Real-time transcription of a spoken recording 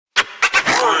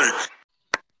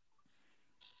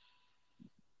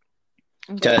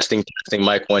Okay. Testing,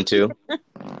 mic one, two.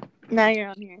 Now you're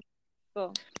on here.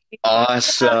 Cool.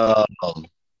 Awesome.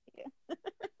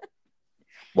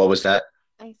 What was that?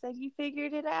 I said you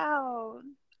figured it out.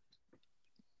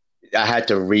 I had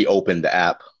to reopen the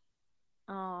app.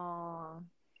 Oh.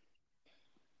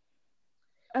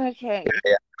 Okay.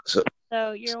 Yeah. So,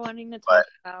 So you're wanting to but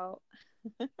talk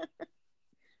about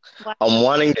why I'm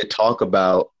wanting to talk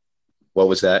about what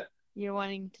was that? you're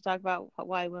wanting to talk about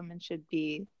why women should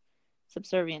be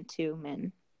subservient to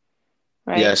men,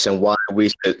 right? Yes, and why we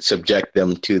should subject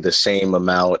them to the same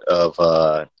amount of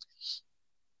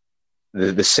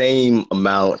the same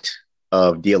amount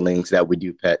of dealings that we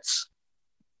do pets.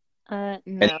 And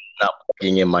No. I'm not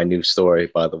plugging in my new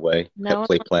story, by the way, No Pet one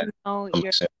Play wants Planet. to know I'm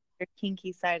your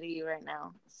kinky side of you right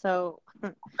now. So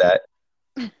that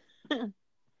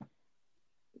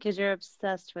because you're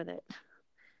obsessed with it.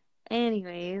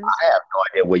 Anyways, I have no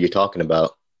idea what you're talking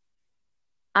about.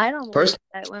 I don't believe Personally,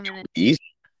 that women easy.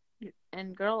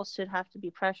 and girls should have to be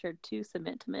pressured to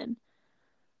submit to men.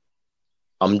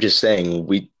 I'm just saying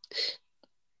we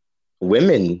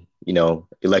women,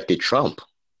 elected Trump.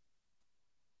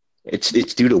 It's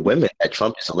due to women that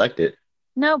Trump is elected.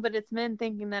 No, but it's men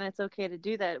thinking that it's okay to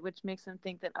do that, which makes them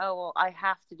think that, oh, well, I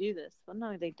have to do this. Well,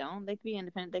 no, they don't. They can be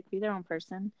independent. They can be their own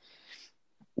person.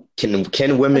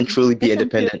 Can women truly be Listen to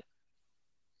independent?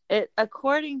 it.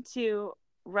 According to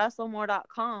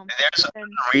WrestleMore.com, There's a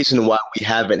reason why we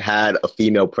haven't had a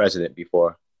female president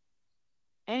before.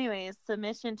 anyways,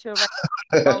 submission to a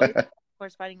right always, of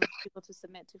course, fighting with people to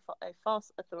submit to a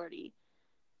false authority.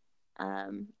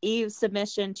 Eve's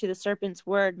submission to the serpent's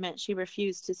word meant she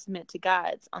refused to submit to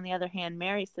God's. On the other hand,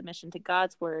 Mary's submission to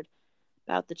God's word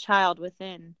about the child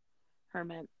within her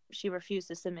meant she refused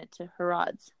to submit to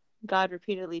Herod's. God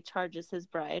repeatedly charges his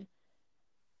bride,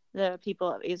 the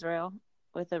people of Israel,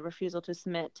 with a refusal to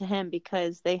submit to him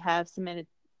because they have submitted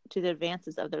to the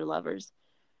advances of their lovers.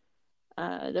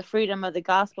 The freedom of the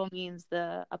gospel means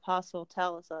the apostle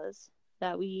tells us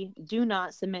that we do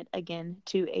not submit again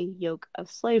to a yoke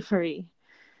of slavery.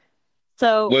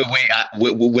 So,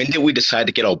 When did we decide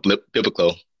to get all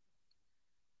biblical?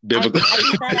 Biblical.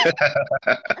 I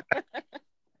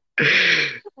said,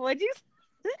 what'd you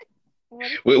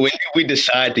When did we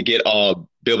decide to get all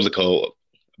biblical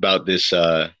about this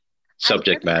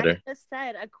subject matter? I just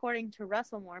said according to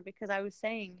Russellmore because I was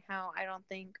saying how I don't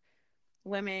think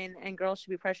women and girls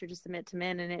should be pressured to submit to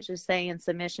men, and it's just saying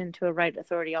submission to a right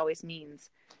authority always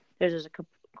means there's a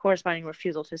corresponding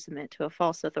refusal to submit to a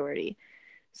false authority.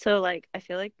 So, like, I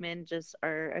feel like men just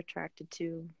are attracted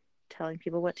to telling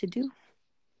people what to do.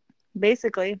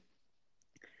 Basically,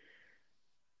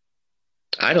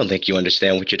 I don't think you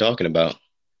understand what you're talking about.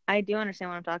 I do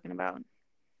understand what I'm talking about.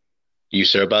 You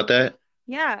sure about that?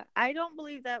 Yeah, I don't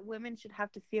believe that women should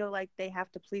have to feel like they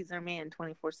have to please their man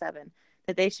 24/7,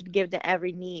 that they should give to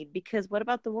every need. Because what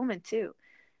about the woman, too?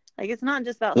 Like, it's not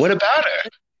just about. What about her?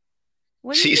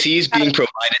 What do you mean? She's being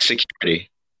provided security.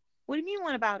 What do you mean,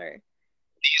 what about her?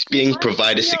 She's being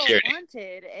provided security.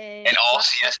 Wanted and all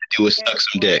she has to do is suck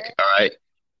some dick, all right?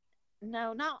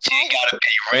 No, not She ain't got to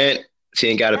pay rent. She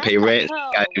ain't got to pay rent. She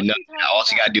got to do nothing. All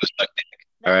she got to do is suck dick.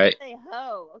 All right. That's a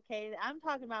hoe. Okay, I'm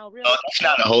talking about real. No, that's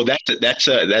not a hoe. That's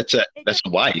a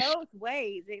wife. Both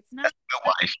ways. It's not a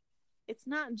wife. It's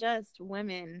not just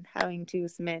women having to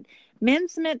submit. Men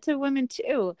submit to women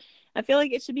too. I feel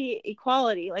like it should be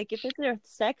equality. Like if it's a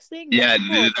sex thing, yeah,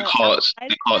 cool, they're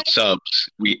called subs.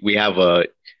 We have a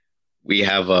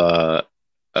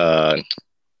a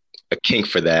kink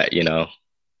for that,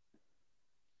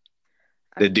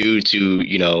 The dudes who,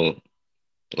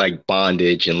 like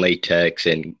bondage and latex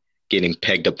and getting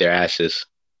pegged up their asses.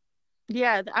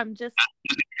 Yeah, I'm just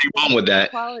wrong with that.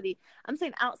 Equality. I'm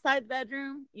saying outside the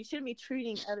bedroom, you shouldn't be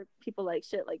treating other people like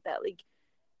shit like that. Like,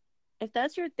 if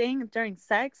that's your thing during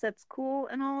sex, that's cool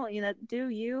and all. Do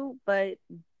you? But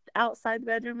outside the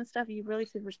bedroom and stuff, you really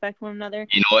should respect one another.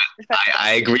 You know what?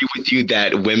 I agree with you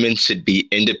that women should be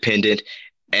independent,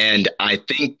 and I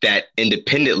think that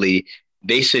independently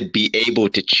they should be able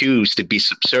to choose to be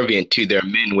subservient to their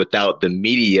men without the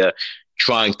media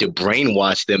trying to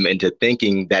brainwash them into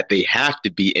thinking that they have to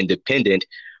be independent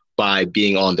by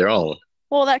being on their own.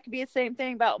 Well, that could be the same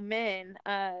thing about men.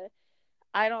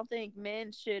 I don't think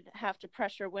men should have to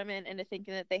pressure women into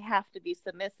thinking that they have to be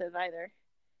submissive either.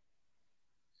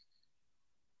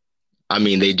 I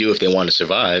mean, they do if they want to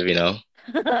survive, There's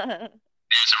a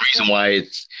reason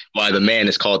why the man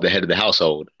is called the head of the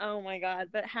household. Oh my God.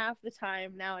 But half the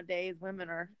time nowadays, women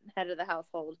are head of the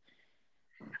household.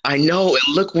 I know.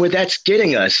 And look where that's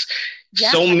getting us.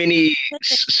 Yeah. So many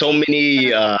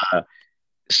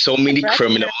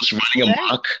criminals running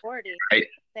amok, right?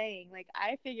 saying, like,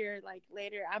 I figure, like,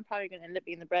 later I'm probably gonna end up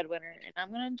being the breadwinner, and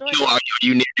I'm gonna enjoy So that. are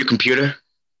you near your computer?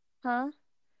 Huh?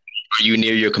 Are you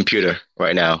near your computer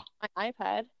right now? My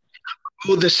iPad.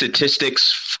 All the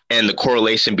statistics and the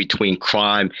correlation between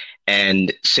crime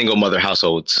and single mother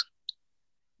households.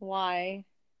 Why?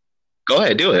 Go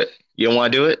ahead, do it. You don't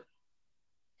want to do it?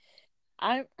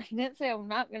 I didn't say I'm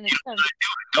not gonna You do it.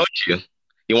 don't you?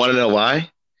 You want to know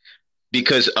why?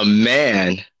 Because a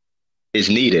man is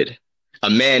needed. A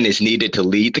man is needed to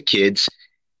lead the kids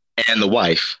and the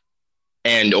wife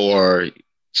and or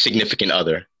significant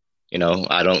other. You know,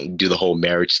 I don't do the whole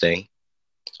marriage thing.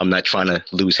 I'm not trying to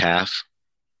lose half.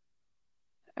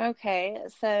 Okay,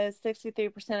 it says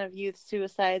 63% of youth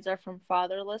suicides are from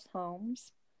fatherless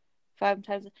homes. 5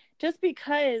 times. Just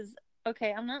because,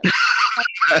 okay, I'm not.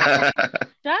 Shut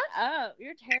up.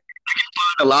 You're terrible.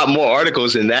 A lot more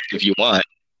articles than that if you want.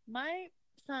 My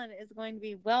son is going to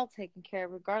be well taken care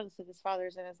of, regardless if his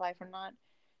father's in his life or not.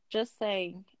 Just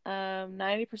saying,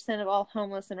 90% of all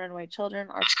homeless and runaway children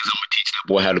are.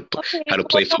 Boy, Okay, how to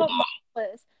what play football. about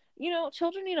moms? You know,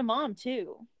 children need a mom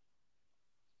too.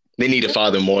 They need a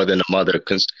father more than a mother,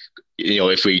 because you know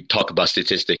if we talk about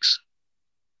statistics.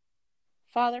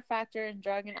 Father factor in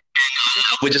drug and.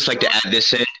 We just like to add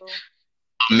this in.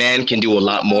 A man can do a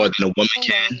lot more than a woman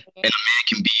can, and a man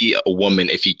can be a woman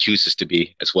if he chooses to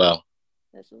be as well.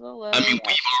 This is a low. I mean,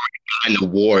 we've already gotten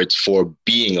awards for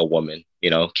being a woman. You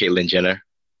know, Caitlyn Jenner,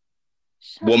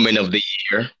 Woman of the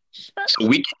Year. So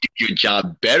we can do your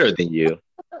job better than you.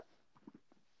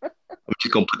 I'm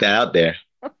just gonna put that out there.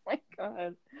 Oh my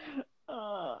god.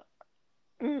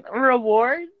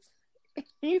 Rewards?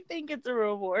 You think it's a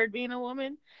reward being a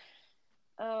woman?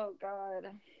 Oh god.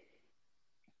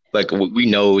 Like we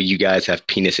know you guys have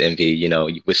penis envy. You know,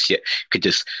 you could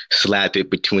just slap it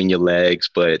between your legs,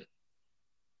 but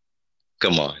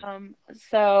come on.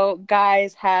 So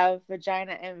guys have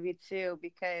vagina envy too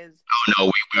because. Oh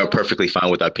no, we are perfectly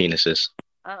fine with our penises.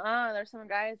 There's some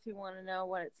guys who want to know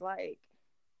what it's like.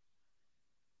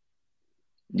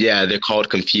 Yeah, they're called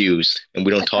confused, and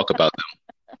we don't talk about them.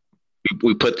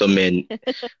 We put them in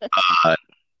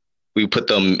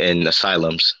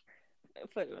asylums.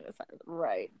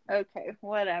 Right. Okay.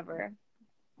 Whatever.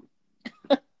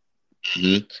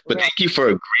 Mm-hmm. But thank you for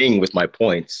agreeing with my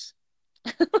points.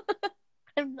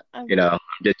 I'm you know,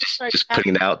 just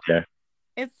putting it out there.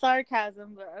 It's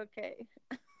sarcasm, but okay.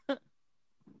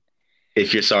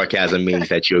 If your sarcasm means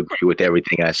that you agree with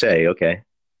everything I say, okay.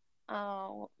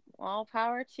 Oh, all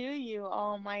power to you,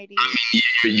 almighty.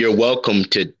 You're welcome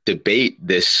to debate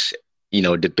this,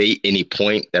 debate any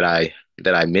point that I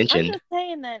mentioned. I'm just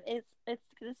saying that it's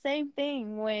the same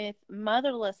thing with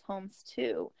motherless homes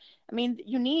too. I mean,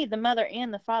 you need the mother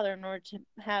and the father in order to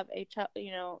have a child,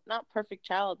 not perfect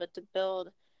child, but to build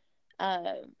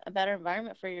a better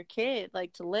environment for your kid,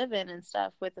 like to live in and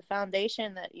stuff, with the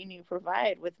foundation that you need to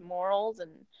provide with morals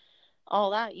and all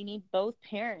that. You need both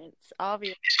parents,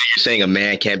 obviously. So you're saying a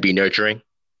man can't be nurturing?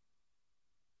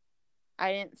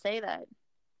 I didn't say that.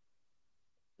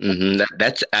 Mm-hmm.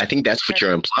 I think that's what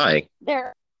you're implying.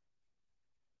 There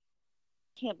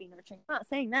can't be nurturing. I'm not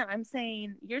saying that. I'm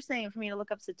saying you're saying for me to look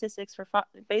up statistics for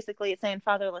basically it's saying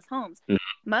fatherless homes.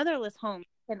 Mm-hmm. Motherless homes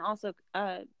can also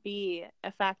be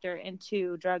a factor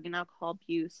into drug and alcohol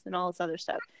abuse and all this other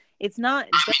stuff. It's not.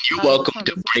 You're welcome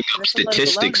to bring up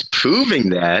statistics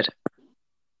proving that.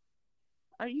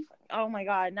 Are you? Oh my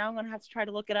god! Now I'm gonna have to try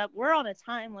to look it up. We're on a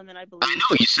time limit, I believe. I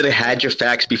know you should have had your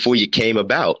facts before you came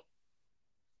about.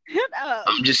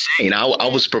 I'm just saying, I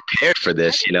was prepared for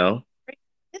this.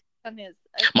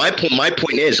 My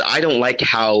point is, I don't like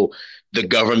how the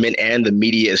government and the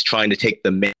media is trying to take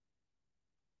the man.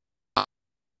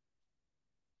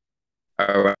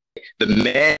 All right, the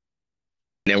man,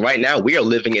 and right now we are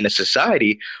living in a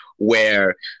society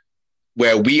where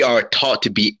we are taught to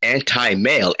be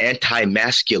anti-male,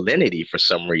 anti-masculinity for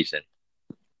some reason.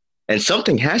 And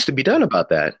something has to be done about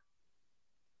that.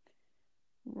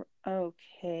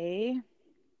 Okay.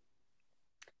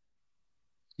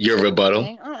 Your rebuttal?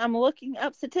 Hang on, I'm looking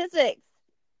up statistics.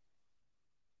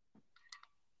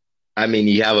 I mean,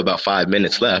 you have about 5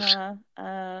 minutes left.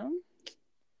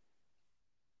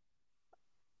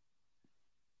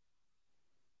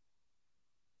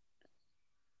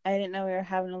 I didn't know we were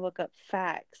having to look up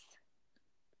facts.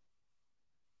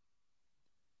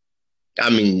 I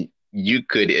mean, you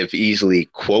could have easily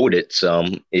quoted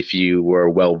some if you were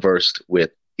well versed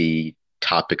with the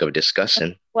topic of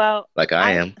discussion. Well, like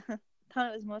I am. I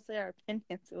thought it was mostly our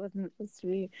opinions. It wasn't supposed to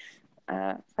be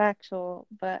factual,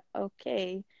 but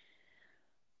okay.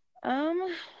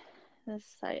 This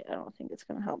site, I don't think it's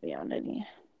going to help me out any.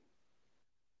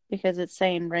 because it's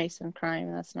saying race and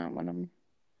crime. That's not what I'm.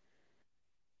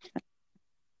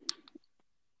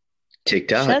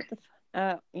 TikTok. Shut the fuck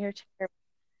up. You're terrible.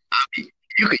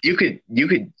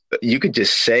 You could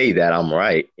just say that I'm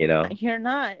right, you know. You're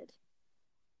not.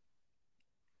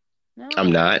 No.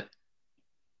 I'm not.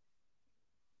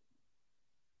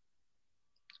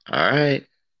 All right.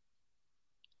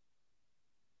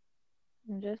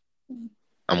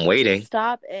 I'm waiting.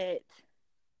 Stop it.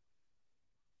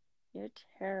 You're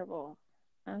terrible.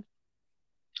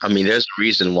 I mean, there's a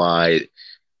reason why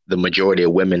the majority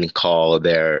of women call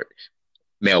their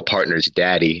male partners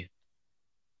daddy,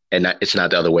 and it's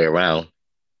not the other way around.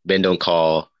 Men don't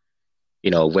call,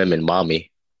 women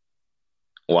mommy.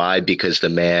 Why? Because the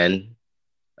man,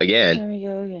 again. There we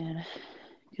go again.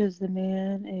 Because the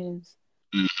man is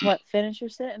what? Finish your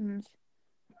sentence.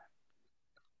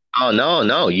 Oh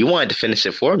no! You wanted to finish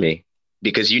it for me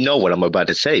because you know what I'm about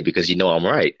to say because you know I'm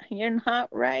right. You're not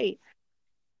right.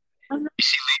 You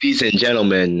see, ladies and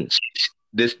gentlemen,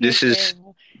 this is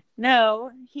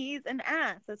no. He's an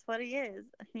ass. That's what he is.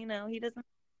 He doesn't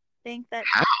think that.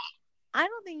 How? I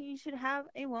don't think you should have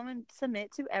a woman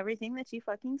submit to everything that you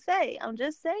fucking say. I'm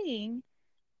just saying.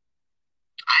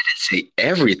 I didn't say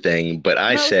everything, but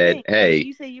I said, hey,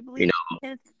 you say you believe.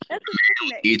 That's the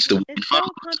thing it's so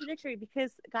contradictory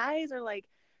because guys are like,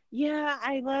 yeah,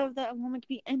 I love that a woman can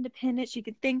be independent. She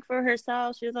can think for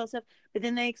herself. She does all stuff, but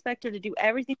then they expect her to do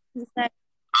everything.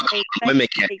 Women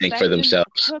can't think for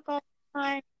themselves. Cook all the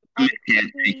time. Women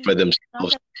can't think for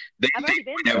themselves. They think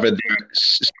whatever their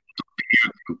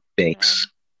group thinks.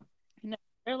 No,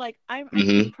 they're like, I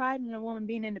take pride in a woman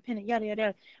being independent, yada yada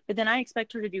yada. But then I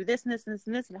expect her to do this and this and this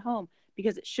and this at home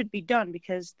because it should be done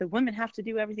because the women have to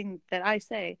do everything that I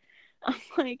say. I'm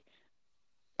like,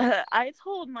 I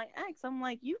told my ex, I'm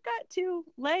like, you've got 2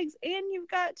 legs and you've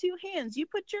got 2 hands. You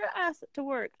put your ass to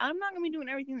work. I'm not gonna be doing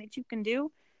everything that you can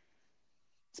do,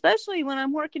 especially when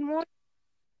I'm working more.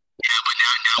 Yeah, but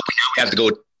now we have to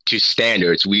go to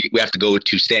standards. We have to go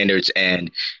to standards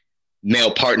and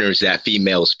male partners that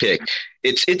females pick.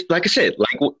 It's like I said,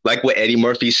 like what Eddie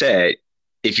Murphy said.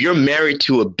 If you're married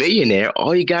to a billionaire,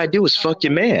 all you gotta do is fuck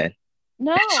your man.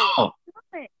 No, that's all.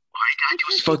 All you gotta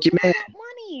do is fuck your man.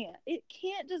 Money. It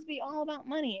can't just be all about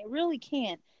money. It really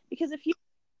can't. Because if you,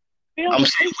 I'm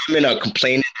saying women are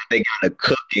complaining that they gotta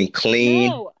cook and clean.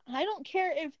 No, I don't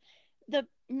care if the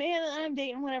man that I'm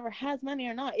dating, whatever, has money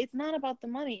or not. It's not about the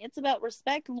money. It's about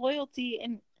respect, loyalty,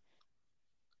 and.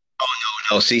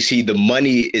 Oh no! See, the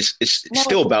money is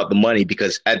still about the money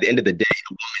because at the end of the day,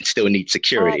 the woman still needs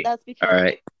security. That's because, all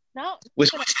right. No,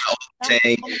 what's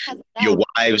saying? Your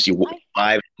wife's money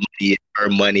is her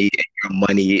money, and your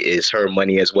money is her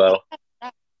money as well.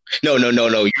 No.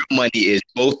 Your money is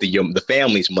both the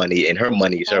family's money, and her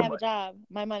money is her money. I have a job.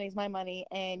 My money's my money,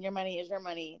 and your money is your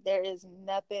money. There is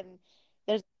nothing.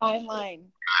 There's a fine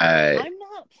line. I'm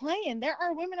not playing. There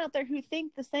are women out there who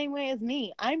think the same way as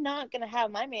me. I'm not gonna have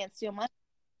my man steal my.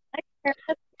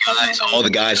 Guys, all the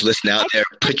guys listening out there,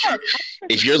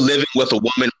 if you're living with a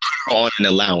woman, put her on an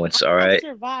allowance. All right.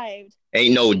 Survived.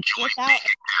 Ain't no joint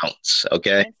accounts.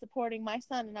 Okay. And supporting my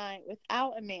son and I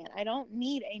without a man. I don't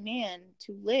need a man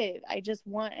to live. I just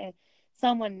want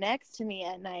someone next to me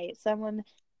at night. Someone.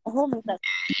 You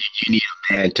need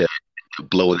a man to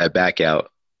blow that back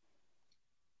out.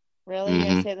 Really? You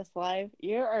gonna say this live?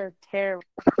 You are terrible.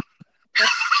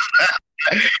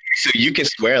 So you can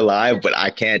swear live, but I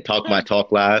can't talk my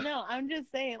talk live? No, I'm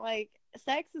just saying, like,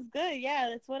 sex is good. Yeah,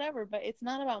 it's whatever, but it's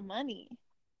not about money.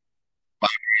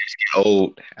 It's get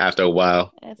old after a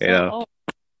while. It's not old.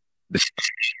 The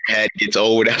head gets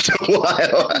old after a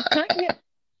while.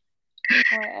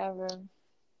 Whatever.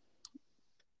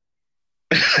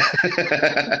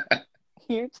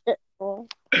 You're terrible.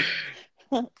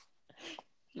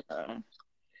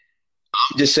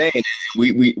 I'm just saying,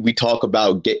 we talk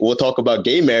about we'll talk about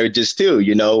gay marriages too.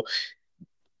 You know,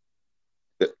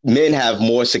 men have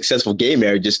more successful gay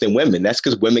marriages than women. That's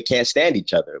because women can't stand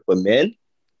each other. But men,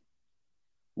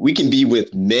 we can be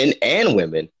with men and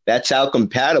women. That's how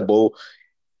compatible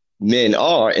men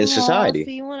are in society.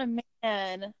 So you want a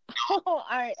man? Oh, all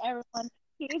right, everyone.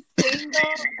 He's single.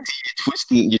 You're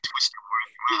twisting words.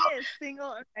 He is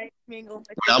single. Okay, mingle.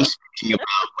 What I'm speaking about.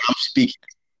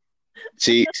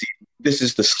 See, this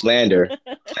is the slander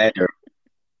that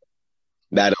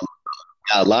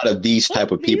a lot of these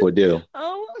type of people do.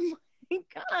 Oh my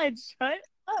God! Shut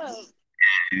up.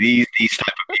 These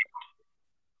type of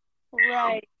people.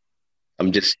 Right.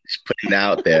 I'm just putting it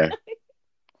out there.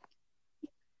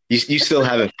 You still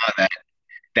haven't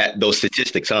found those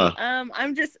statistics, huh?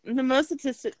 I'm just the most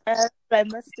statistics. I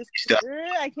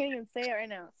can't even say it right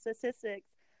now.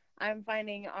 Statistics. I'm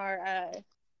finding our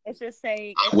it's just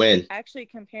saying it's When? actually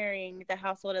comparing the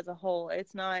household as a whole.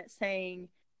 It's not saying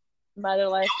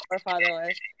motherless or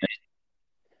fatherless.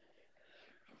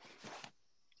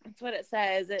 That's what it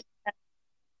says.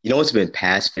 You know what's been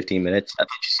past 15 minutes?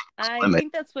 I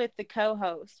think that's with the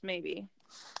co-host, maybe.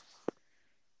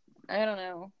 I don't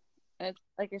know. It's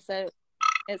like I said,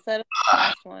 it said the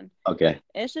last one. Okay.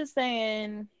 It's just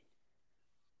saying.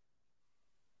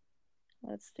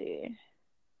 Let's see.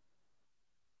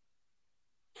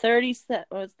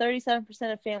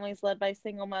 37% of families led by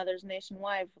single mothers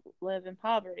nationwide live in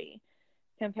poverty.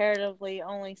 Comparatively,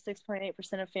 only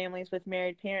 6.8% of families with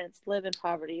married parents live in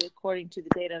poverty, according to the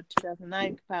data of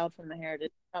 2009 compiled from the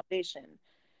Heritage Foundation.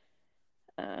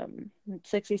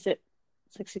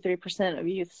 63% of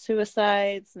youth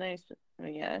suicides.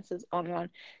 Yeah, it says on and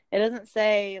on. It doesn't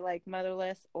say like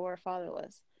motherless or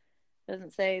fatherless. It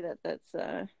doesn't say that that's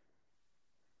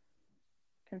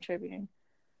contributing.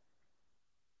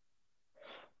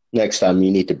 Next time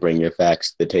you need to bring your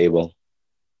facts to the table.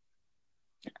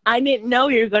 I didn't know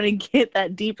you were going to get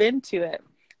that deep into it.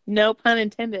 No pun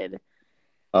intended.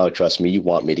 Oh, trust me, you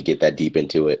want me to get that deep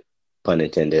into it. Pun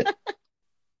intended.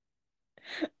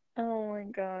 Oh my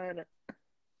God.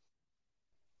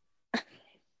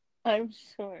 I'm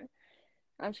sure.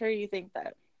 I'm sure you think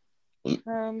that.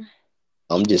 I'm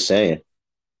just saying.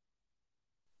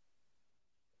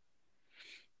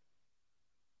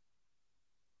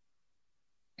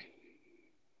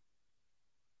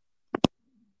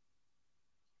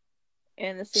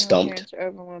 And the single parents are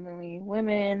overwhelmingly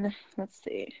women. Let's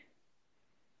see.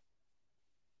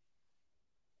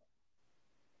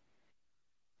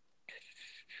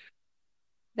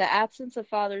 The absence of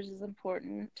fathers is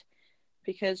important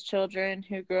because children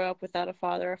who grow up without a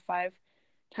father are 5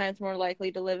 times more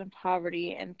likely to live in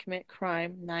poverty and commit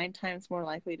crime, 9 times more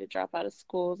likely to drop out of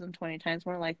schools, and 20 times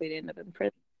more likely to end up in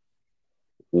prison.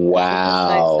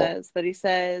 Wow. That's what the site says. But he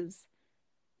says,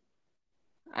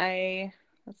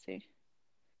 let's see.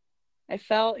 I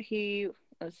felt he's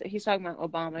talking about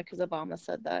Obama because Obama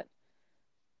said that.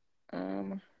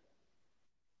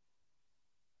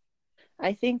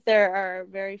 I think there are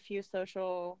very few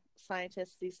social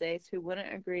scientists these days who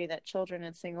wouldn't agree that children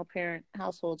in single parent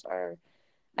households are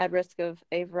at risk of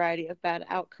a variety of bad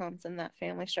outcomes and that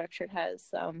family structure has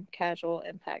some casual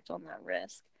impact on that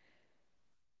risk.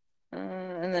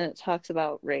 And then it talks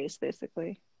about race,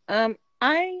 basically.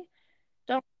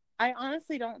 I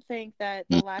honestly don't think that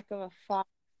the lack of a father.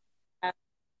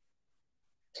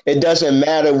 It doesn't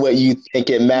matter what you think.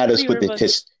 It matters what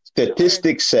the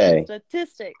statistics say.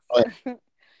 Statistics.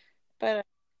 But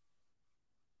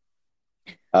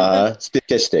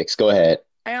statistics. Go ahead.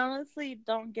 I honestly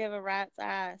don't give a rat's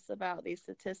ass about these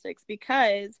statistics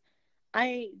because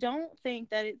I don't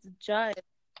think that it's just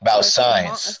about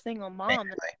science. A single mom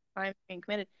that crime being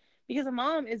committed, because a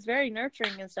mom is very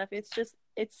nurturing and stuff. It's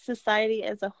society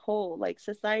as a whole. Like,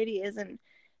 society isn't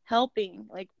helping.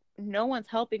 Like, no one's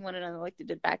helping one another like they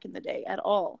did back in the day at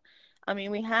all. I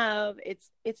mean,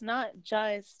 it's not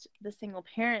just the single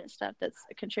parent stuff that's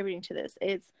contributing to this.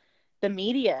 It's the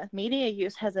media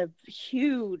use has a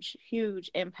huge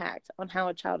impact on how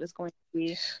a child is going to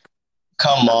be.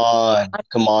 Come on.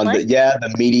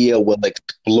 The media will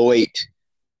exploit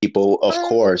people, of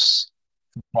course,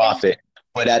 profit,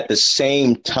 but at the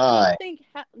same time, I think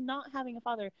not having a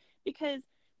father, because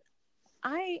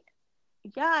I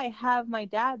have my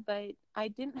dad, but I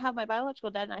didn't have my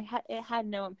biological dad, and it had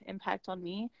no impact on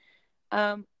me.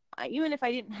 Even if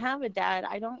I didn't have a dad,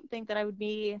 I don't think that I would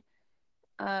be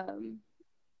in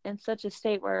such a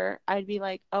state where I'd be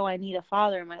like, oh, I need a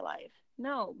father in my life.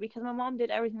 No, because my mom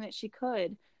did everything that she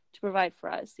could to provide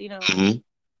for us, you know. Mm-hmm.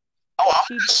 Oh,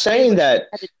 I'm not saying that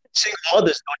single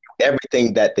mothers don't do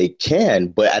everything that they can,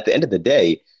 but at the end of the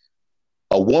day,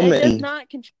 a woman does not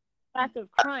contribute to the fact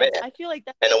of crimes. I feel like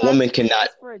that's and a woman cannot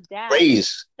for a dad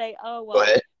raise. Say, oh well,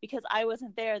 because I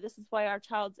wasn't there, this is why our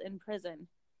child's in prison.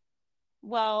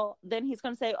 Well, then he's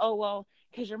going to say, oh well,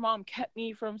 because your mom kept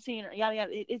me from seeing her. Yada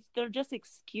yada. They're just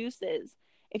excuses.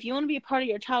 If you want to be a part of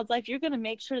your child's life, you're going to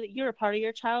make sure that you're a part of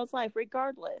your child's life,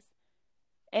 regardless.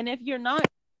 And if you're not in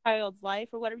your child's life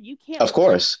or whatever, you can't. Of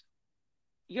course.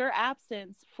 Your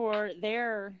absence for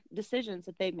their decisions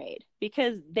that they made,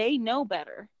 because they know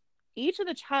better. Each of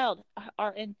the child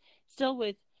are instilled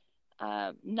with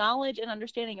knowledge and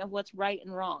understanding of what's right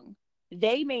and wrong.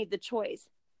 They made the choice,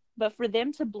 but for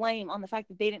them to blame on the fact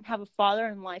that they didn't have a father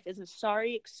in life is a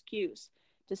sorry excuse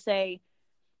to say,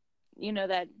 you know,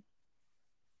 that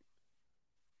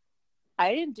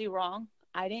I didn't do wrong.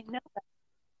 I didn't know that.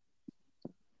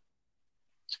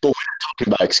 But we're not talking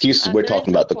about excuses. We're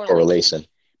talking about the correlation.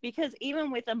 Because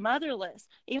even with a motherless,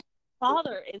 even the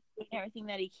father is doing everything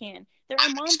that he can. There are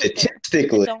moms out there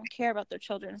Statistically, that don't care about their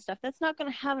children and stuff. That's not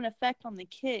going to have an effect on the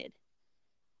kid.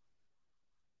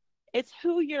 It's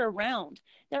who you're around.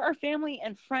 There are family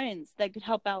and friends that could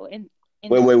help out. wait.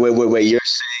 You're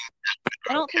saying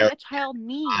I don't think a child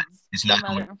needs it's a not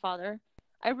mother and father.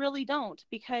 I really don't,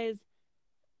 because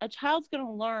a child's going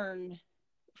to learn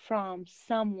from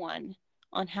someone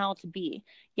on how to be.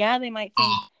 Yeah, they might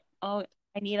think, oh,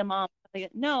 I need a mom.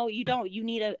 No, you don't. You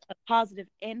need a positive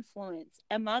influence.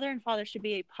 A mother and father should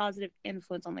be a positive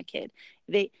influence on the kid.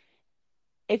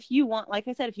 If you want, like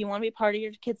I said, if you want to be part of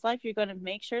your kid's life, you're going to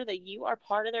make sure that you are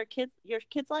part of your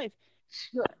kid's life.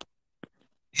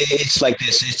 It's like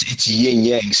this. It's yin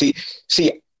yang.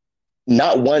 See,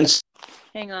 not once.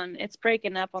 Hang on, it's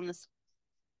breaking up on this.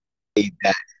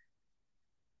 That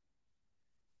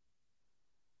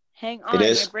hang on,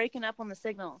 you're breaking up on the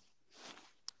signal.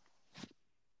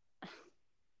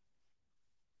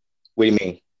 What do you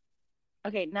mean?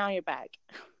 Okay, now you're back.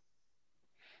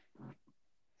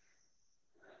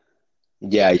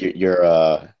 Yeah,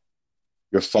 your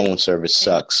phone service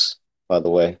sucks, by the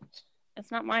way.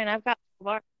 It's not mine. I've got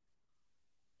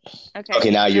Okay,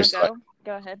 now you're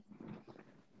go ahead.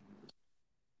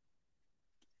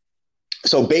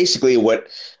 So basically what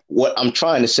I'm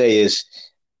trying to say is,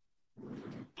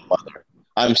 mother.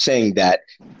 I'm saying that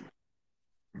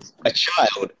a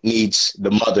child needs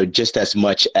the mother just as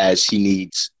much as he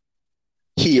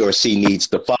or she needs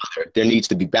the father. There needs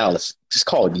to be balance. It's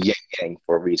called yin yang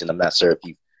for a reason. I'm not sure if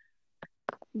you're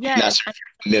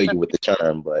familiar with the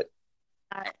term, but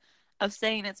of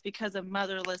saying it's because of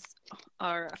motherless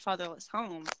or fatherless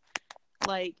homes.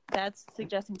 Like, that's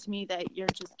suggesting to me that you're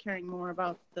just caring more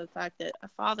about the fact that a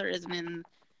father isn't in,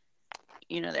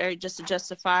 there just to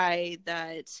justify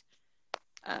that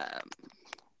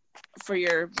for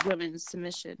your women's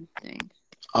submission thing.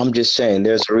 I'm just saying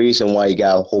there's a reason why you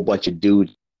got a whole bunch of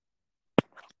dudes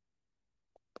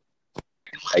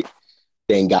like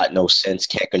they ain't got no sense,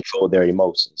 can't control their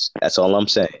emotions. That's all I'm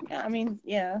saying. Yeah, I mean,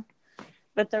 yeah.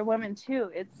 But they're women too.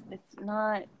 It's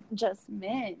not just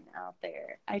men out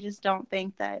there. I just don't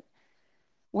think that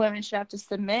women should have to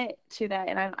submit to that.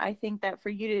 And I think that for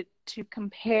you to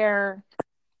compare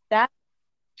that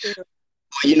to...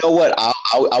 You know what?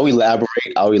 I'll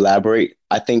elaborate.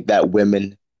 I think that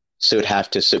women should have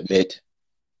to submit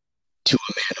to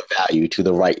a man of value, to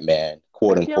the right man,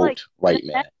 quote unquote, right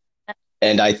man.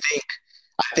 And I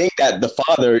think that the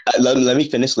father. Let me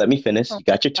finish. You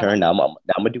got your turn. Now I'm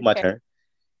gonna do my turn.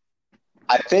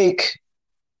 I think,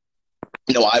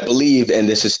 I believe, and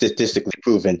this is statistically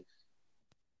proven,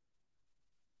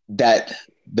 that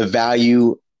the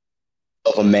value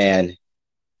of a man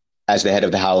as the head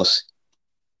of the house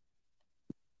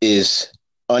is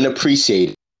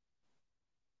unappreciated.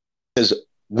 Because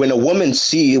when a woman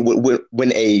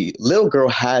when a little girl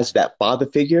has that father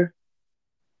figure,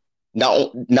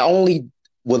 not only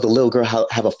will the little girl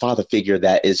have a father figure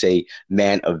that is a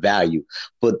man of value,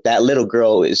 but that little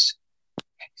girl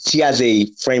she has a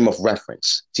frame of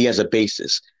reference. She has a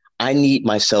basis. I need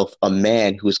myself a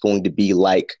man who's going to be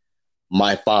like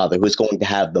my father, who's going to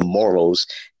have the morals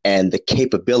and the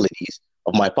capabilities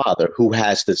of my father, who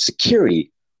has the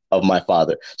security of my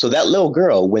father. So that little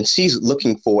girl, when she's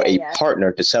looking for a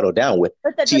partner to settle down with,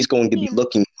 she's going to be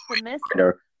looking for a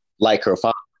partner like her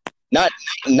father. Not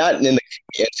in the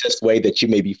incest way that you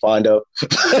may be fond of.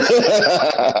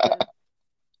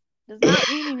 Does not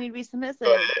mean you need to be submissive.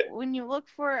 When you look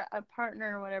for a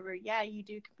partner or whatever, yeah, you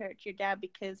do compare it to your dad,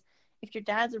 because if your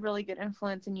dad's a really good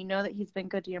influence and you know that he's been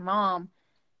good to your mom,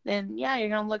 then yeah, you're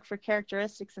going to look for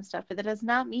characteristics and stuff. But that does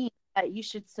not mean that you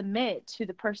should submit to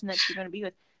the person that you're going to be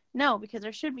with. No, because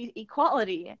there should be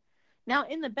equality. Now,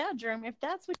 in the bedroom, if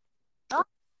that's what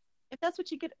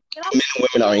you get off, men and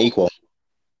women aren't equal.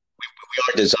 We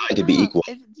aren't designed to be equal.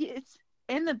 If it's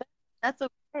in the bed, that's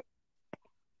okay.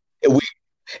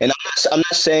 And I'm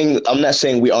not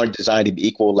saying we aren't designed to be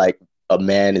equal, like a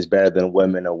man is better than a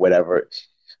woman or whatever.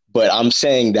 But I'm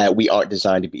saying that we aren't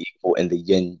designed to be equal in the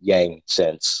yin yang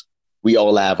sense. We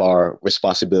all have our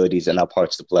responsibilities and our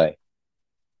parts to play.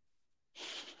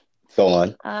 Go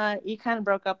on. You kind of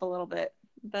broke up a little bit,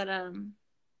 but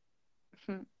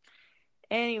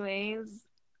anyways,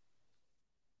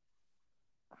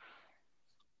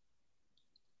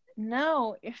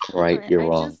 no, right, you're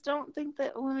wrong. I just don't think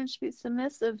that women should be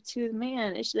submissive to the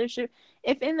man. There should,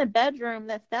 if in the bedroom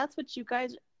that's what you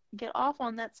guys get off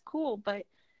on, that's cool. But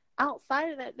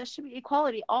outside of that, there should be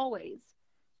equality always.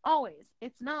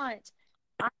 It's not.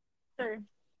 Outside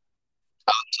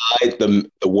the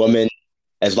woman,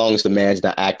 as long as the man's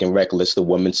not acting reckless, the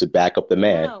woman should back up the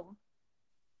man. No.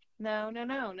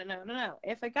 No.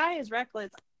 If a guy is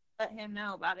reckless, let him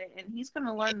know about it, and he's going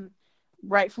to learn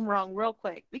right from wrong real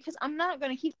quick. Because I'm not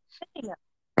going to keep saying it.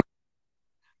 But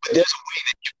there's a way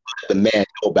that you let the man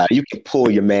know about it. You can pull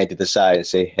your man to the side and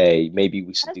say, "Hey, maybe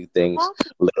we should That's do things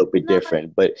talking. a little bit Not.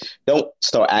 different." But don't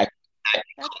start acting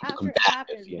That's after it combative.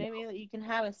 happens. Maybe you can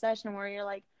have a session where you're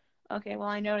like, okay, well,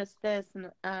 I noticed this,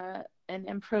 and an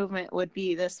improvement would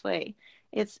be this way.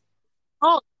 It's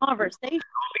called conversation.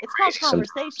 It's called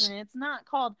conversation. It's not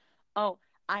called, oh,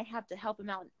 I have to help him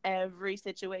out in every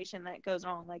situation that goes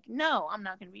wrong. Like, no, I'm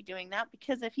not going to be doing that,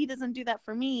 because if he doesn't do that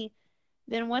for me,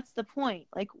 then what's the point?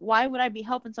 Like, why would I be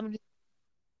helping somebody?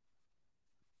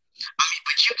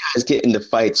 But you guys get into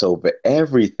fights over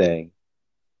everything.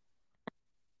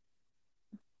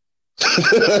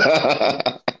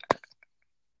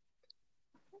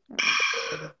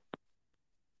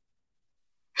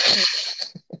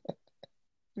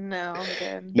 No, I'm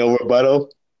good. No rebuttal.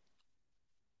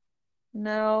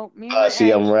 No, me and my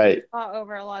See, I'm ex right. fought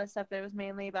over a lot of stuff that was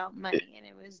mainly about money, and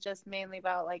it was just mainly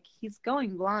about, like, he's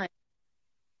going blind.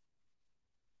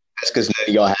 That's because none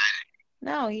of y'all had.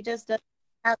 No, he just doesn't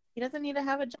have, he doesn't need to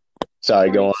have a job. Sorry,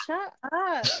 Like, go on. shut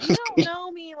up. You don't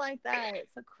know me like that,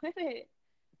 so quit it.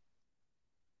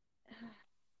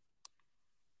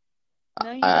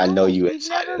 No, you I don't. know you We've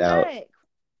inside never and out. met.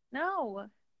 No.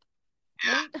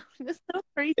 No, you don't. It's so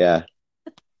crazy. Yeah,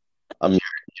 I'm your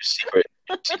secret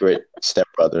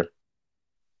stepbrother.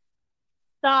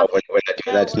 Stop. We're not doing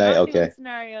No, that we're tonight. not doing Okay.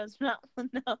 scenarios. No,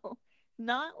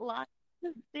 not live.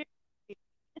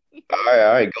 All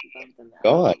right.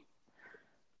 Go on.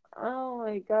 Oh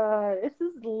my god, this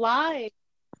is live.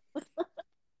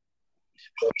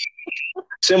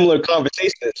 Similar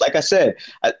conversations. Like I said,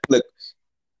 look,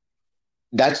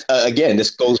 that's again, this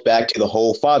goes back to the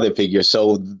whole father figure.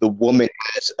 So the woman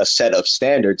has a set of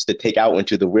standards to take out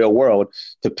into the real world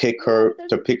to pick her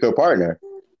partner.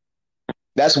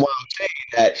 That's why I'm saying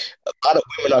that a lot of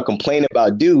women are complaining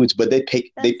about dudes, but they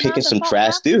picking some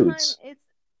trash dudes. It's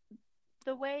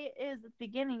the way it is at the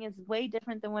beginning is way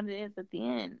different than what it is at the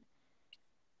end.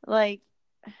 Like,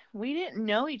 we didn't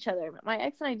know each other. My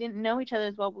ex and I didn't know each other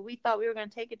as well, but we thought we were going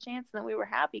to take a chance, and that we were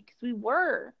happy because we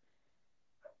were.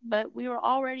 But we were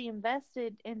already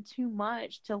invested in too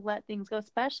much to let things go,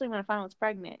 especially when I found I was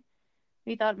pregnant.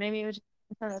 We thought maybe it was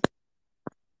just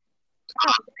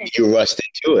You rushed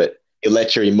into it. You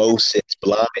let your emotions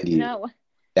blind you. No,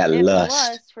 that it lust.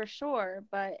 was for sure,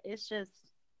 but it's just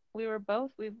we were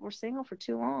single for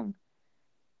too long.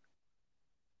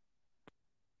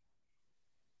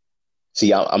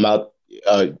 See, I'm out.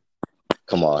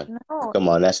 Come on. No, Come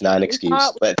on. That's not an excuse.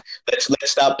 Let's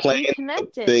stop playing we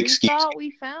connected. the We excuse. thought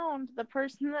we found the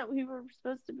person that we were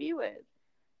supposed to be with.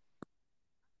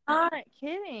 Not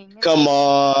kidding. Come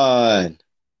on.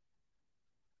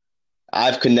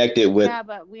 I've connected with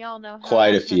but we all know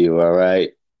quite a few, all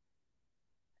right?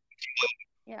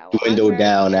 Yeah, Dwindle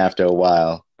down after a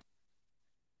while.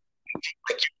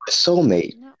 Like you're my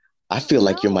soulmate. No, I feel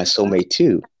like you're my soulmate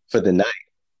too for the night.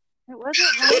 It wasn't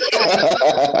like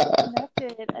that. It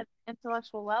connected at an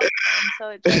intellectual level, and so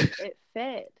it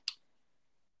fit.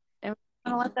 And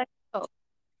we're gonna let that go.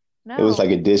 No, it was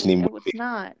like a Disney movie. It was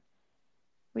not.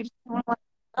 We just want to let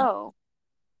it go.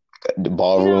 The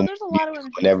ballroom. There's a lot of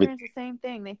women who experience the same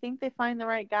thing. They think they find the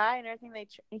right guy and everything.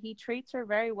 He treats her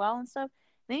very well and stuff.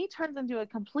 Then he turns into a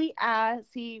complete ass.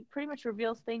 He pretty much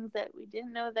reveals things that we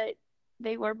didn't know that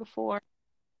they were before.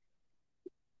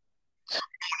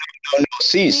 No,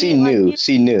 she knew.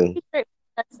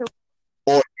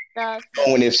 Or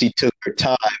knowing if she took her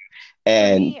time.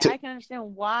 And I can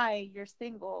understand why you're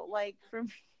single. Like, for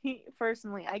me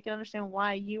personally, I can understand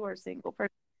why you are single.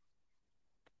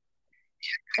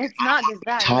 It's not just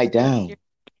that. Tied down. Your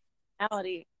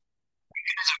personality.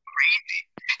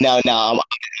 Now,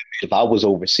 if I was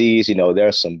overseas, there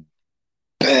are some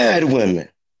bad women,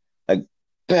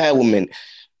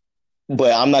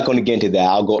 but I'm not going to get into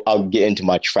that. I'll get into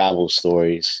my travel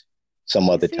stories some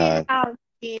other time. How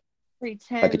he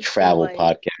pretends like a travel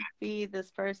podcast. Be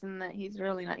this person that he's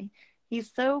really not.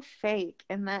 He's so fake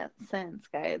in that sense,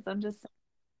 guys. I'm just.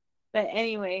 But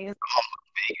anyways, I'm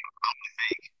fake.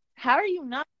 How are you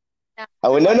not?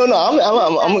 Oh no! I'm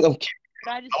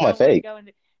my fake.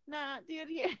 Nah, dude,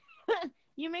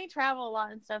 you may travel a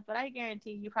lot and stuff, but I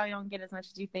guarantee you probably don't get as much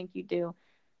as you think you do.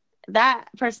 That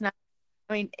personality.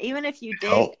 I mean, even if you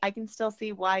did, I can still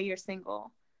see why you're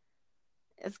single.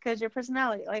 It's because your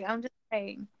personality. Like, I'm just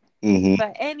saying. Mm-hmm.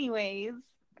 But anyways,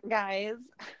 guys.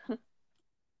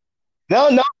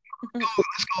 No.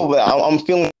 Let's go. I'm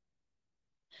feeling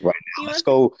right now. Let's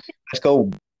go.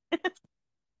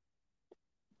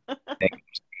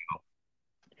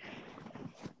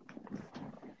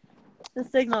 The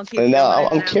signal keeps And now going in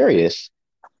I'm and out. curious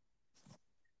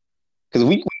because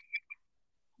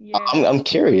Your I'm signal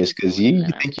curious keeps because going in you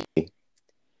and out. think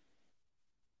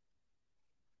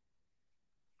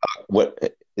what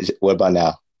is it, what about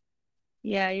now?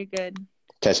 Yeah, you're good.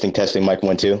 Testing, mic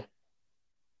 1 2.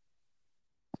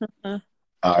 Huh.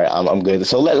 All right, I'm good.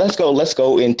 So let's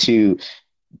go into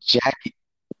Jackie.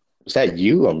 Was that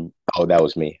you? Oh, that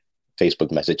was me.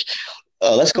 Facebook message.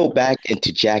 Let's go back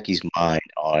into Jackie's mind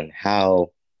on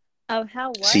how Oh, how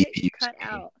what? You CPUs cut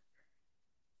out.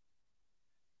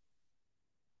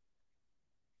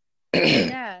 came.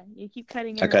 Yeah, you keep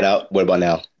cutting I in and cut out. out. What about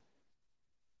now?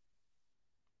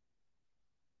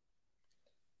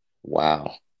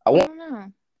 Wow. I I want. don't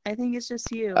know. I think it's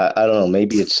just you. I don't know.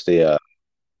 Maybe it's the.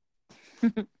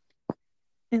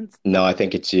 It's, No, I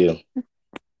think it's you. I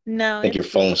no, think your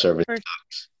it's you. phone service For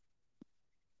sucks.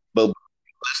 But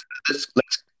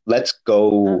let's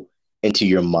go into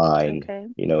your mind. okay.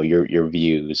 Your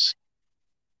views,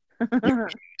 your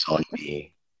views on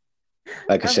me.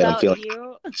 Like I said, I'm About feeling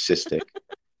you. narcissistic.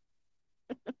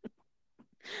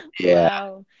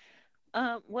 Yeah.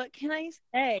 Wow. What can I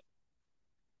say?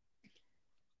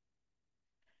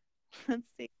 Let's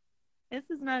see. This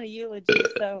is not a eulogy,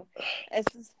 so this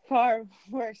is far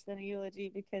worse than a eulogy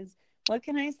because what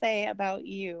can I say about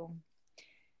you?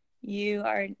 You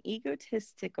are an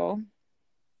egotistical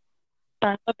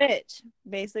son of a bitch,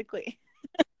 basically.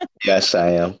 Yes,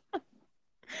 I am.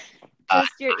 I,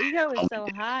 Just your ego is so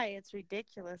high, it's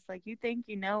ridiculous. Like you think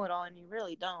you know it all and you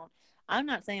really don't. I'm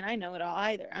not saying I know it all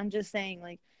either. I'm just saying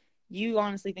like you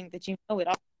honestly think that you know it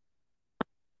all.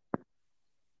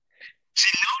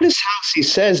 notice how she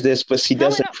says this, but she How I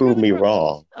doesn't don't prove prove me it wrong.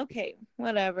 wrong. Okay,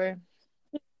 whatever.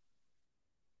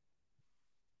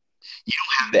 You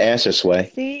don't have the answer,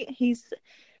 Sway. See, he's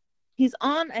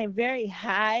on a very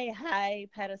high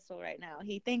pedestal right now.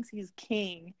 He thinks he's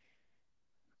king.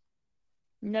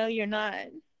 No, you're not.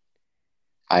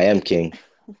 I am king.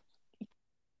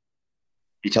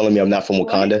 You telling me I'm not from What?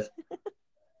 Wakanda?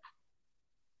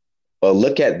 Well,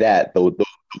 look at that. The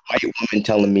white woman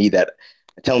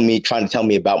trying to tell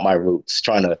me about my roots,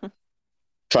 trying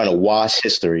to wash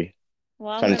history,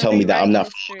 Well, I'm trying to gonna tell me that I'm rewrite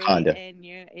not from history, Wakanda.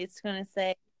 and it's gonna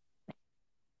say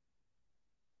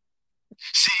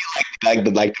See, like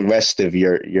the rest of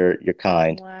your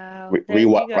kind, wow, there you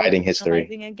go, rewriting history.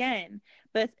 generalizing again.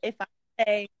 But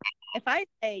say if I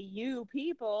say you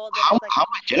people, then How, it's like, how am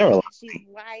oh I my god, generalizing? she's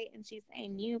white and she's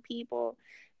saying you people.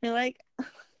 You're like,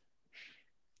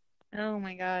 oh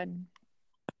my god.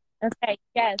 Okay,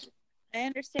 yes, I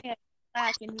understand.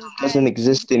 Black and Doesn't you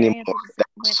exist your anymore. ancestors That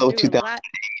was went so through a 2000. lot,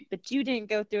 but you didn't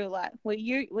go through a lot. What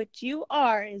you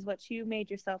are is what you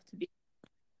made yourself to be.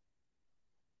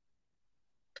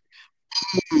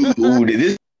 Ooh,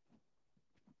 this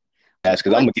because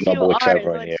I'm What gonna get my you boy are is Trevor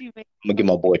in what here. you made I'm gonna get yourself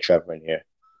my to be. boy Trevor in here.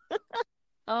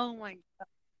 Oh my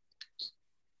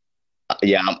god.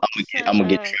 Yeah, I'm Shut gonna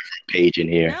get up. Trevor and Paige in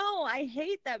here. No, I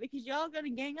hate that because y'all gonna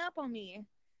gang up on me.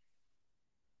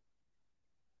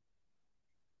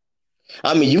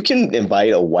 I mean, you can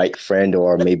invite a white friend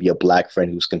or maybe a black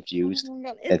friend who's Oh confused my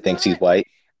god. and It's thinks he's not white.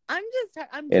 I'm You just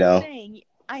know, saying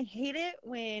I hate it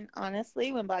when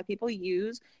honestly when black people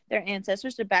use their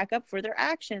ancestors to back up for their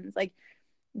actions. Like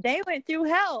they went through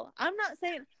hell. I'm not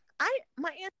saying my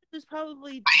ancestors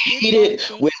probably I did hate wrong it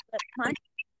things, when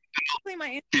but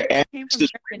my their ancestors came from ancestors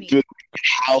went Germany. through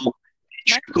how they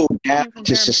My trickled down came from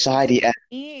to Germany. So society.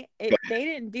 they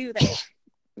didn't do that.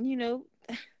 You know,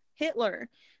 Hitler.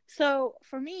 So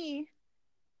for me,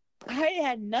 I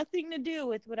had nothing to do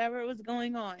with whatever was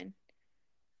going on.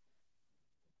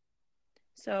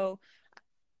 So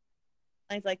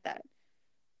things like that.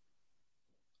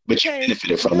 But you Because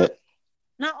benefited from it.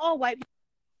 not all white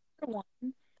people are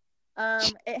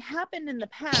one. It happened in the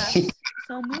past,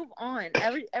 so move on.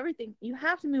 Everything you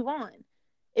have to move on.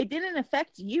 It didn't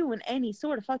affect you in any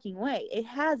sort of fucking way. It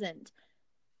hasn't.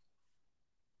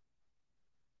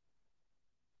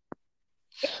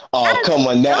 Oh, come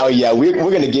on now. Oh, yeah, we're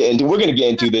gonna get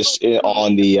into this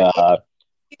on the Black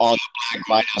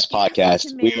Grindhouse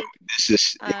podcast. We're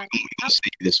gonna see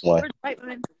this one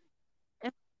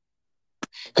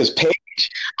because Paige,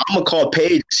 I'm gonna call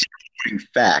Paige. She gonna bring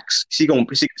facts. She gonna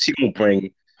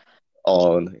bring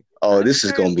on. Oh, this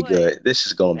is gonna be good. This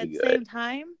is gonna be good. At the same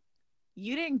time,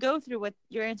 you didn't go through what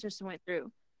your ancestors went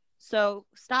through, so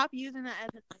stop using that as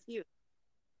an excuse.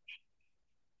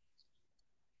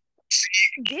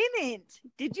 Didn't?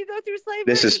 Did you go through slavery?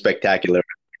 This is spectacular.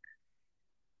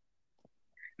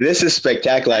 This is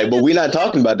spectacular, but we're not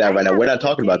talking about that right now. We're not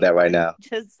talking about that right now.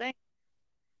 Just saying.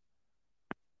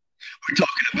 We're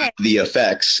talking about the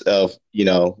effects of,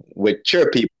 with your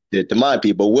people to my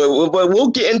people. We'll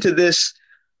get into this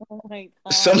Oh my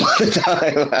some god. other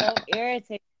time. So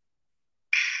irritating.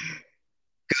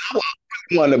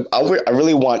 I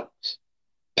really want.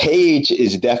 Paige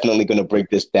is definitely going to break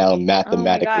this down Oh my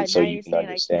mathematically god, so now you you're can saying I can't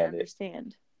understand it.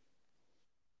 understand.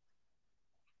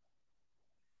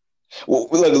 Well,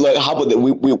 look, how about that?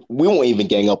 We won't even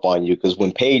gang up on you because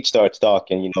when Paige starts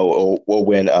talking, or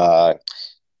when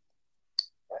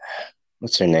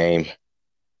what's her name?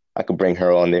 I could bring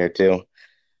her on there too.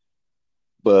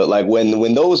 But like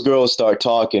when those girls start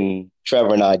talking,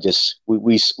 Trevor and I just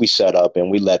we set up and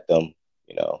we let them,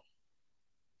 you know,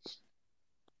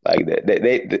 like they'll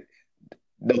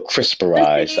But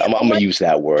crisperize. see, I'm gonna what use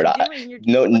that word. you're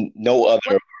doing, No other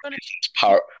what you're gonna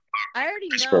power I already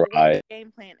know what crisperize. your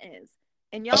game plan is.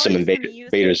 And y'all are Some just gonna use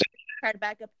it invaders. to try to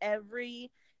back up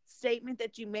every statement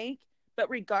that you make. But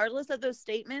regardless of those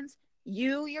statements,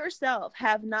 you yourself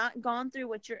have not gone through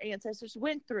what your ancestors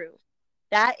went through.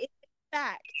 That is a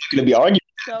fact. It's gonna be argued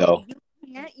So though. you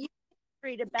can't use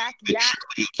history to back that.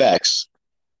 Facts.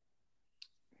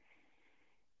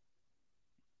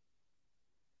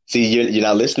 See, you're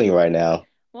not listening right now.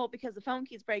 Well, because the phone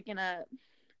keeps breaking up.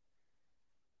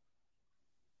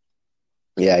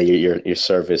 Yeah, your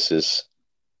service is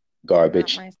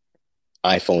garbage. Not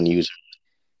my iPhone user.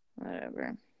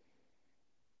 Whatever.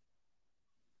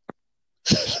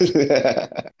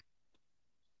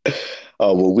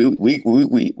 Oh well, we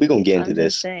gonna get into I'm just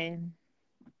this. saying.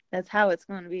 That's how it's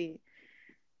going to be.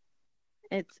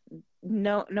 It's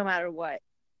no matter what.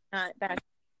 Not back.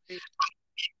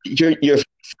 You're free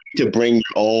to bring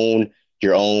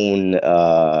your own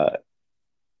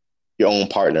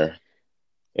partner.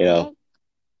 You know,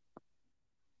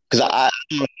 because I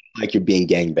don't like you're being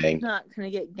gangbanged. Not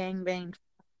going to get gangbanged.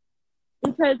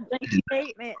 Because the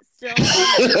statement still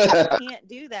I can't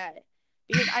do that.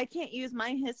 Because I can't use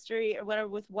my history or whatever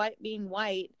with being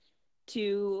white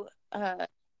to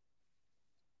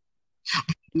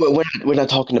We're not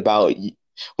talking about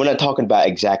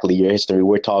exactly your history.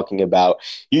 We're talking about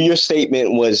your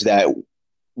statement was that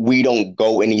we don't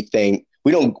go anything.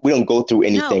 We don't go through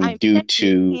anything due to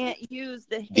you can't use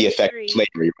the effect of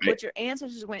slavery, right? what your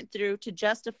ancestors went through to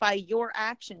justify your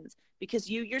actions because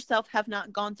you yourself have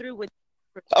not gone through with.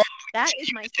 Oh, that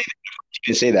is my statement. You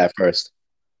can say that first.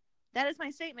 That is my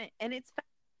statement, and it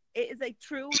is a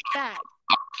true fact.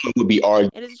 It would be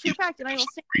argued. It is a true fact, and I will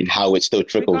say how it still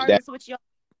trickles down.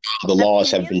 The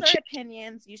laws have been changed.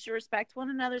 Opinions. You should respect one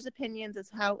another's opinions.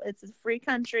 It's a free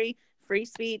country, free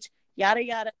speech, yada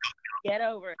yada. Get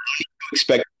over it.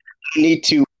 Respect. I need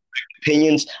to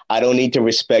opinions. I don't need to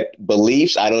respect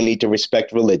beliefs. I don't need to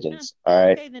respect religions. All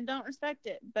right. Okay, then don't respect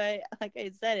it. But like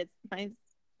I said, it's my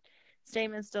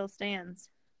statement still stands.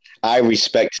 I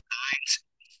respect science,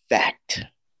 fact.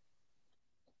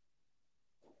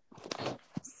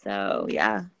 So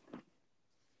yeah.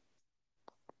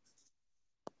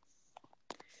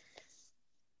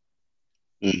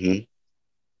 Mm-hmm.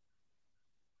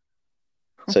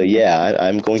 So yeah,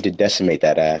 I'm going to decimate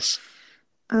that ass.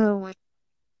 Oh my.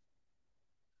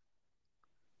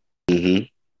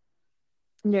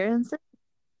 Mm-hmm. You're insane.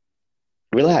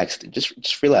 Relax.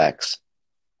 Just relax.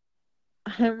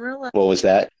 I'm relaxed. What was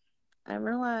that? I'm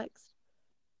relaxed.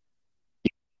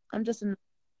 I'm just in.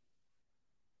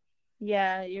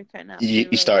 Yeah, you're cutting out.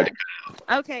 You started.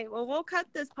 Okay, well, we'll cut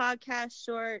this podcast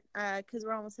short because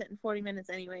we're almost hitting 40 minutes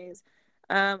anyways.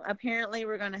 Apparently,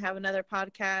 we're going to have another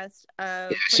podcast.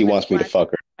 She wants me to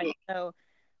fuck her. So,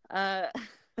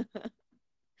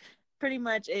 pretty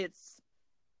much it's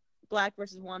black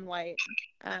versus one white.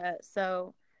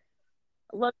 So,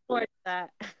 look forward to that.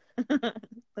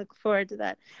 Look forward to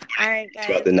that. All right, guys.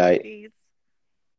 Throughout the night. Peace.